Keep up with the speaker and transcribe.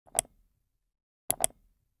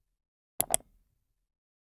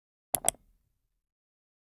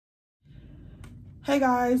Hey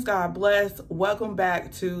guys, God bless. Welcome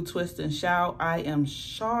back to Twist and Shout. I am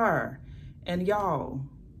Shar, and y'all,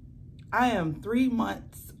 I am 3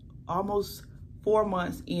 months, almost 4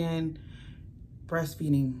 months in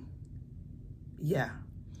breastfeeding. Yeah.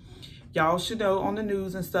 Y'all should know on the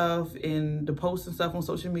news and stuff, and the posts and stuff on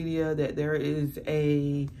social media, that there is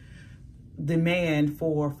a demand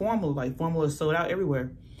for formula. Like, formula is sold out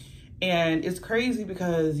everywhere. And it's crazy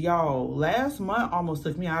because, y'all, last month almost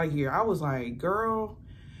took me out of here. I was like, girl,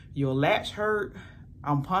 your latch hurt.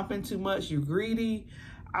 I'm pumping too much. You greedy.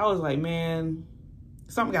 I was like, man,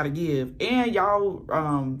 something got to give. And y'all,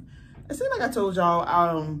 it seems like I told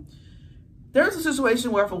y'all, there's a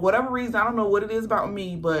situation where for whatever reason, I don't know what it is about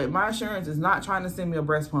me, but my insurance is not trying to send me a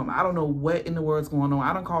breast pump. I don't know what in the world's going on.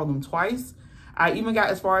 I done called them twice. I even got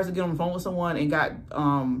as far as to get on the phone with someone and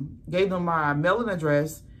gave them my mailing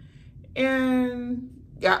address and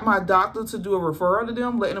got my doctor to do a referral to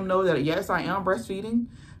them, letting them know that yes, I am breastfeeding,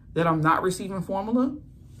 that I'm not receiving formula.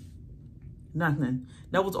 Nothing.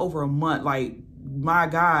 That was over a month. Like, my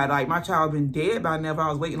God, like, my child been dead by now if I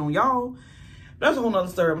was waiting on y'all. That's a whole nother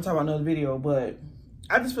story. I'm gonna talk about another video, but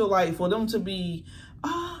I just feel like for them to be,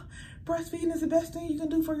 breastfeeding is the best thing you can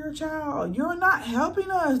do for your child. You're not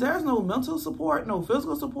helping us. There's no mental support, no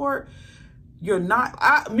physical support. You're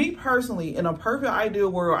not, me personally, in a perfect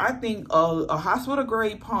ideal world, I think a hospital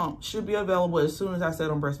grade pump should be available as soon as I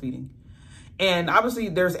said I'm breastfeeding. And obviously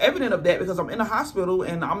there's evidence of that because I'm in a hospital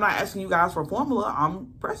and I'm not asking you guys for formula,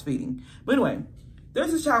 I'm breastfeeding. But anyway,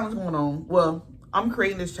 there's this challenge going on. Well, I'm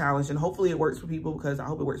creating this challenge and hopefully it works for people because I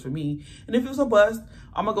hope it works for me. And if it's a bust,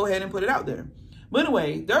 I'm gonna go ahead and put it out there. But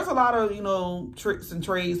anyway, there's a lot of, tricks and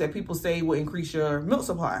trades that people say will increase your milk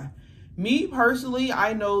supply. Me personally,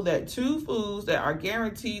 I know that 2 foods that are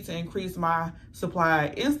guaranteed to increase my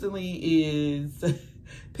supply instantly is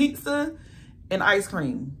pizza and ice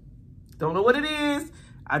cream. Don't know what it is.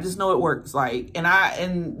 I just know it works. Like,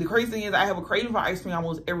 and the crazy thing is I have a craving for ice cream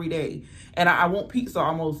almost every day. And I want pizza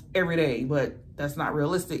almost every day, but that's not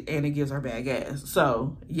realistic and it gives her bad gas.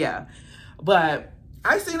 So yeah, but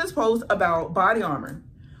I seen this post about BodyArmor.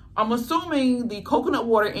 I'm assuming the coconut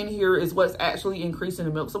water in here is what's actually increasing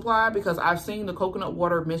the milk supply because I've seen the coconut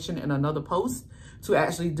water mentioned in another post to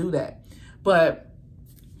actually do that. But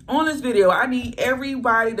on this video, I need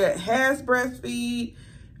everybody that has currently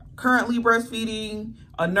breastfeeding,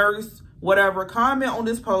 a nurse, whatever, comment on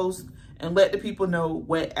this post and let the people know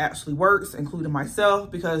what actually works, including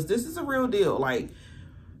myself, because this is a real deal. Like,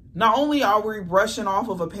 not only are we brushing off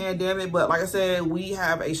of a pandemic, but like I said, we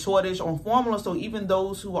have a shortage on formula. So even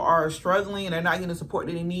those who are struggling and they're not getting the support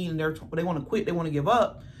that they need and they want to quit, they want to give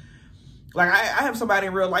up. Like I have somebody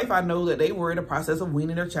in real life I know that they were in the process of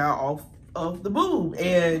weaning their child off of the boob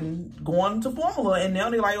and going to formula. And now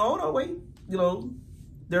they're like, oh, no, wait,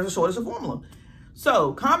 there's a shortage of formula.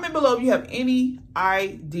 So comment below if you have any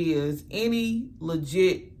ideas, any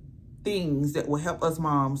legit things that will help us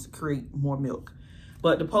moms create more milk.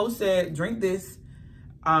 But the post said, drink this.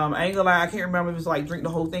 I ain't gonna lie, I can't remember if it's like drink the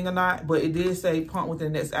whole thing or not, but it did say pump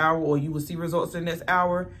within the next hour or you will see results in the next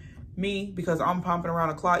hour. Me, because I'm pumping around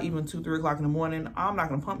the clock, even 2, 3 o'clock in the morning, I'm not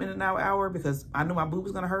gonna pump in an hour because I know my boob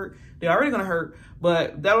is gonna hurt. They're already gonna hurt,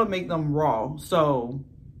 but that'll make them raw. So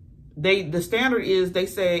the standard is, they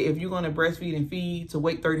say if you're gonna breastfeed and feed to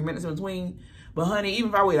wait 30 minutes in between. But honey, even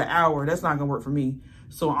if I wait an hour, that's not gonna work for me.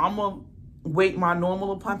 So I'm gonna wait my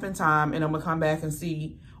normal pumping time and I'm gonna come back and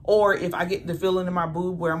see. Or if I get the feeling in my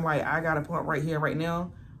boob where I'm like, I gotta pump right here, right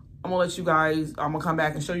now, I'm gonna let you guys, I'm gonna come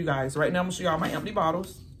back and show you guys. Right now, I'm gonna show y'all my empty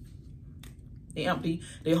bottles. They empty.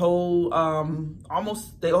 They hold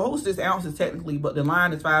they hold 6 ounces technically, but the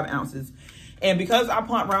line is 5 ounces. And because I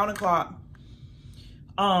pump round the clock,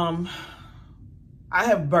 I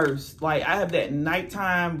have bursts. Like, I have that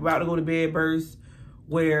nighttime, about to go to bed burst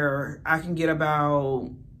where I can get about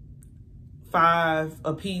 5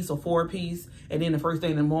 a piece or 4 a piece. And then the first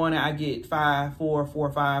thing in the morning, I get 5, 4,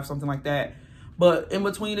 4, 5, something like that. But in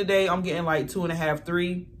between the day, I'm getting like 2.5,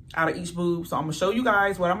 3 out of each boob. So I'm gonna show you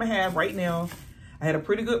guys what I'm gonna have right now. I had a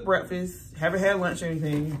pretty good breakfast. Haven't had lunch or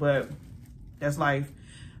anything, but that's life.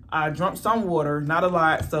 I drank some water, not a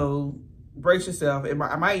lot. So brace yourself. I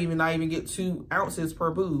might not even get 2 ounces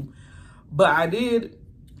per boob. But I did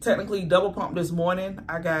technically double pump this morning.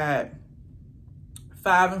 I got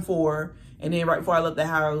 5 and 4. And then right before I left the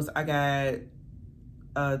house, I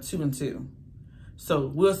got 2 and 2. So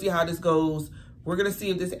we'll see how this goes. We're gonna see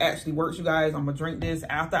if this actually works, you guys. I'm gonna drink this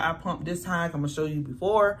after I pump this time. I'm gonna show you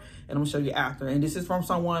before and I'm gonna show you after. And this is from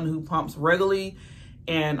someone who pumps regularly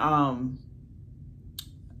and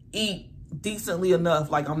eat decently enough.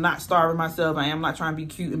 Like, I'm not starving myself. I am not trying to be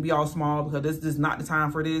cute and be all small because this is not the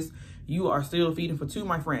time for this. you are still feeding for 2,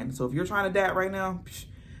 my friend. So if you're trying to dab right now,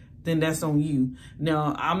 then that's on you.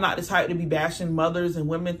 Now, I'm not the type to be bashing mothers and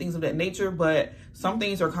women, things of that nature, but some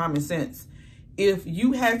things are common sense. If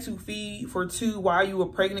you had to feed for 2 while you were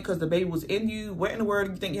pregnant because the baby was in you, what in the world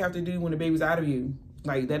do you think you have to do when the baby's out of you?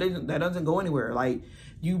 Like, that doesn't go anywhere. Like,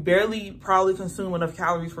 you barely probably consume enough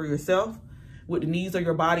calories for yourself with the needs of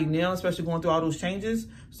your body now, especially going through all those changes.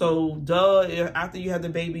 So, after you have the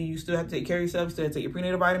baby, you still have to take care of yourself, you still have to take your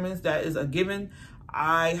prenatal vitamins. That is a given.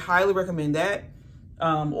 I highly recommend that.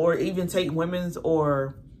 Or even take women's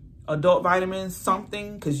or adult vitamins,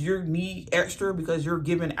 something, because you need extra because you're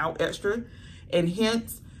giving out extra. And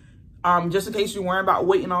hence, just in case you're worrying about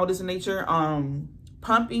weight and all this in nature,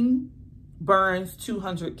 pumping burns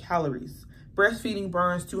 200 calories. Breastfeeding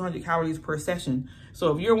burns 200 calories per session.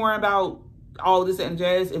 So if you're worrying about all this and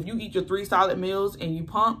jazz, if you eat your 3 solid meals and you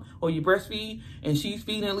pump or you breastfeed and she's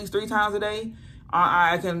feeding at least 3 times a day,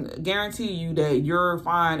 I can guarantee you that you're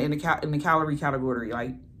fine in the calorie category.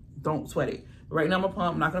 Like, don't sweat it. Right now I'm gonna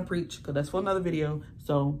pump. I'm not gonna preach because that's for another video.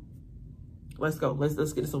 So let's go. Let's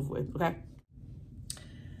get this over with. Okay.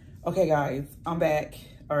 Okay, guys, I'm back.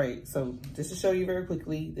 All right. So just to show you very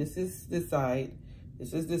quickly, this is this side.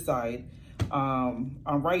 This is this side. I'm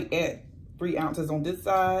right at 3 ounces on this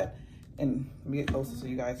side, and let me get closer so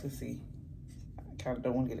you guys can see. I kind of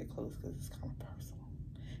don't want to get it close because it's kind of personal.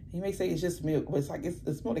 You may say it's just milk, but it's like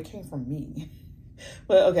it's milk that came from me.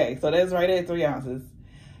 But okay, so that's right at 3 ounces.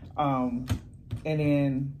 And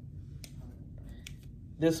then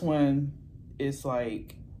this one is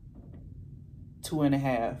like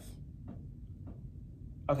 2.5.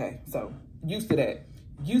 Okay, so used to that.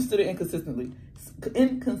 Used to the inconsistency.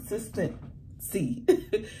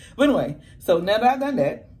 But anyway, so now that I've done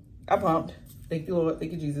that, I pumped. Thank you, Lord.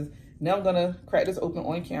 Thank you, Jesus. Now I'm gonna crack this open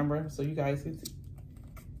on camera so you guys can see.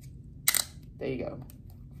 There you go.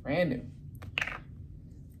 Brand new.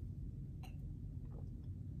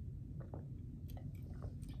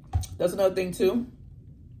 That's another thing too.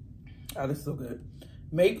 Oh, this is so good.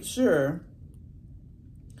 Make sure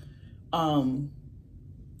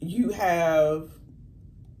you have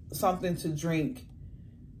something to drink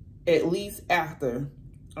at least after,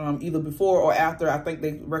 either before or after. I think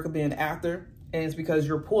they recommend after, and it's because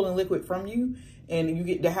you're pulling liquid from you and you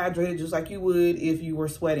get dehydrated just like you would if you were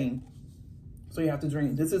sweating. So you have to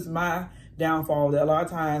drink. This is my downfall, that a lot of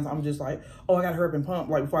times I'm just like, oh, I gotta hurry up and pump,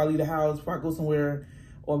 like before I leave the house, before I go somewhere,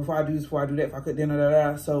 or before I do this, before I do that, if I cook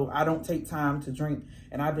dinner, so I don't take time to drink,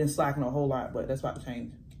 and I've been slacking a whole lot, but that's about to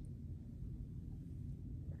change.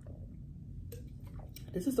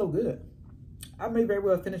 This is so good. I may very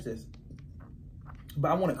well finish this,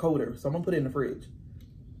 but I want it colder, so I'm gonna put it in the fridge.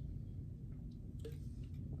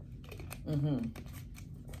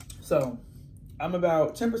 So I'm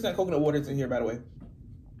about 10% coconut water in here, by the way.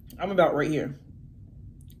 I'm about right here.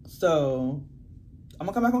 So I'm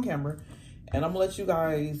gonna come back on camera and I'm gonna let you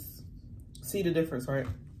guys see the difference, right?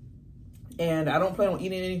 And I don't plan on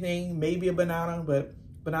eating anything, maybe a banana, but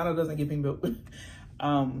banana doesn't give me milk.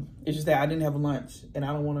 It's just that I didn't have lunch and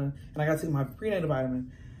I don't wanna, and I gotta take my prenatal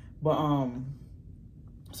vitamin. But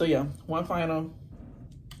so yeah, one final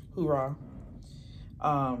hoorah.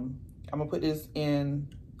 I'm gonna put this in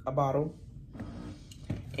a bottle.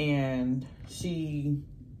 And she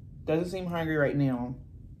doesn't seem hungry right now,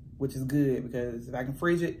 which is good because if I can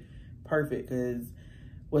freeze it, perfect. Because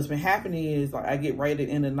what's been happening is like I get right at the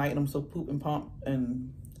end of the night and I'm so poop and pump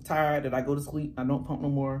and tired that I go to sleep. I don't pump no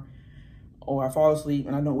more, or I fall asleep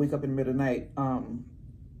and I don't wake up in the middle of the night.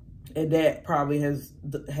 And that probably has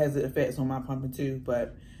the effects on my pumping too.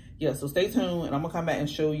 But yeah, so stay tuned and I'm gonna come back and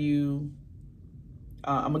show you.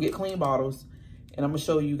 I'm gonna get clean bottles. And I'm gonna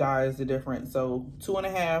show you guys the difference. So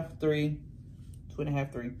 2.5, 3,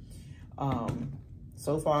 2.5, 3.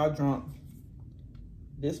 So far I've drunk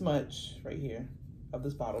this much right here of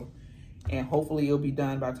this bottle. And hopefully it'll be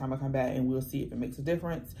done by the time I come back and we'll see if it makes a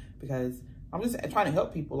difference. Because I'm just trying to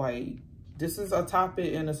help people. Like, this is a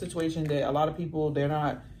topic and a situation that a lot of people, they're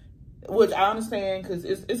not, which I understand because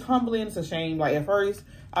it's humbling, it's a shame. Like at first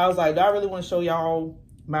I was like, do I really want to show y'all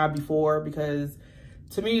my before? Because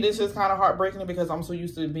to me, this is kind of heartbreaking because I'm so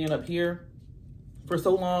used to being up here for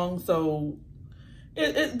so long. So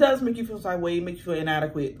it does make you feel that way, make you feel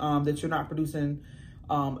inadequate, that you're not producing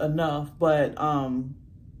enough. But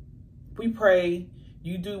we pray,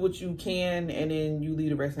 you do what you can, and then you leave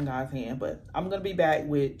the rest in God's hand. But I'm going to be back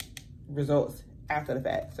with results after the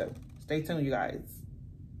fact. So stay tuned, you guys.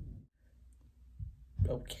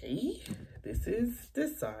 Okay, this is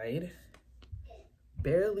this side.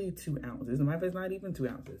 Barely 2 ounces. In my face, not even 2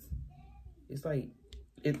 ounces. It's like,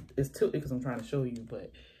 it's tilted because I'm trying to show you,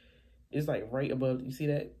 but it's like right above, you see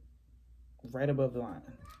that? right above the line.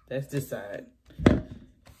 That's this side.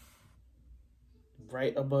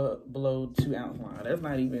 Right above, below 2 ounce line. That's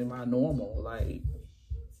not even my normal. Like,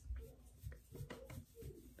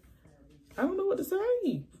 I don't know what to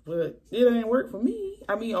say, but it ain't work for me.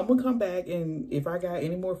 I mean, I'm gonna come back, and if I got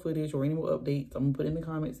any more footage or any more updates, I'm gonna put it in the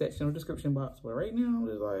comment section or description box. But right now, I'm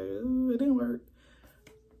just like, it didn't work.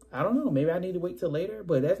 I don't know. Maybe I need to wait till later,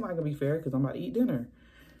 but that's not gonna be fair because I'm about to eat dinner.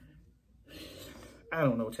 I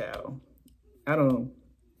don't know, child. I don't know.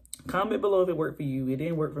 Comment below if it worked for you. It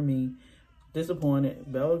didn't work for me.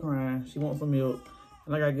 Disappointed. Bella crying. She wants some milk,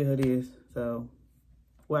 and I gotta get her this. So,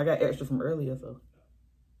 well, I got extra from earlier, so.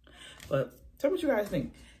 But tell me what you guys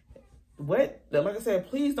think. Like I said,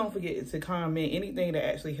 please don't forget to comment anything that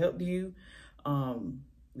actually helped you,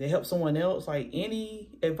 that helped someone else. Like any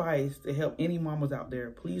advice to help any mamas out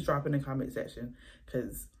there, please drop in the comment section,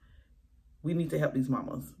 because we need to help these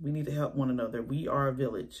mamas. We need to help one another. We are a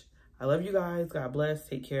village. I love you guys. God bless.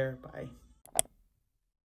 Take care. Bye.